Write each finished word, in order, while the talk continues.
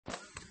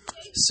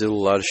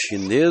Celular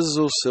chinês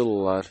ou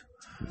celular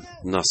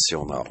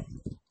nacional?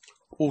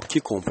 O que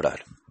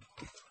comprar?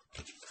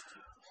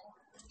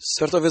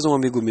 Certa vez um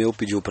amigo meu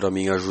pediu para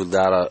mim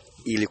ajudar a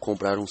ele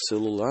comprar um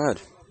celular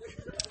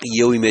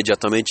e eu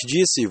imediatamente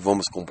disse: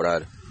 vamos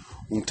comprar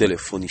um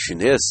telefone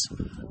chinês.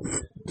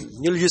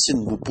 E ele disse: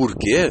 por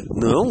quê?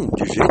 Não,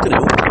 de jeito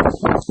nenhum.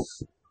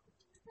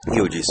 E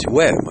eu disse: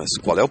 ué, mas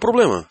qual é o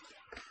problema?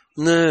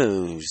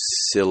 Não,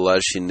 celular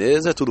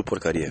chinês é tudo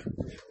porcaria.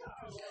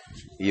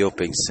 E eu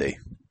pensei: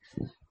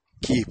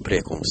 que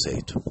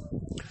preconceito.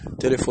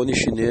 Telefone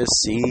chinês,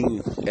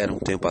 sim, era um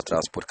tempo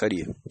atrás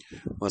porcaria.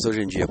 Mas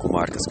hoje em dia, com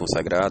marcas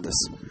consagradas,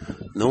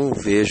 não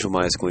vejo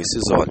mais com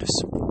esses olhos.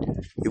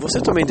 E você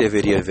também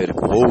deveria ver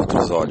com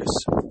outros olhos.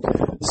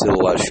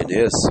 Celular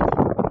chinês,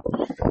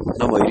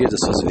 na maioria das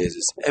suas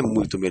vezes, é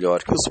muito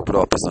melhor que os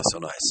próprios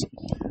nacionais.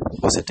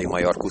 Você tem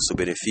maior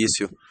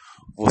custo-benefício,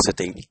 você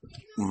tem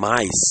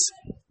mais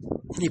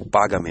e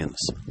paga menos.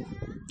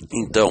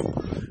 Então,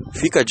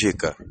 fica a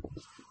dica.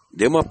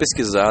 Dê uma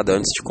pesquisada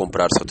antes de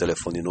comprar seu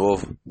telefone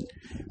novo.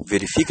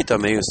 Verifique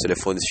também os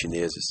telefones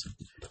chineses.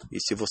 E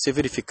se você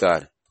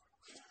verificar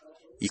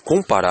e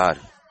comparar,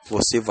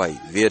 você vai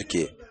ver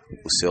que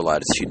os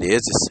celulares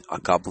chineses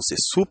acabam se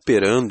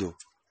superando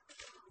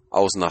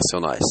aos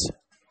nacionais.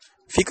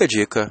 Fica a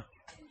dica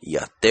e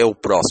até o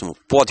próximo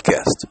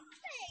podcast.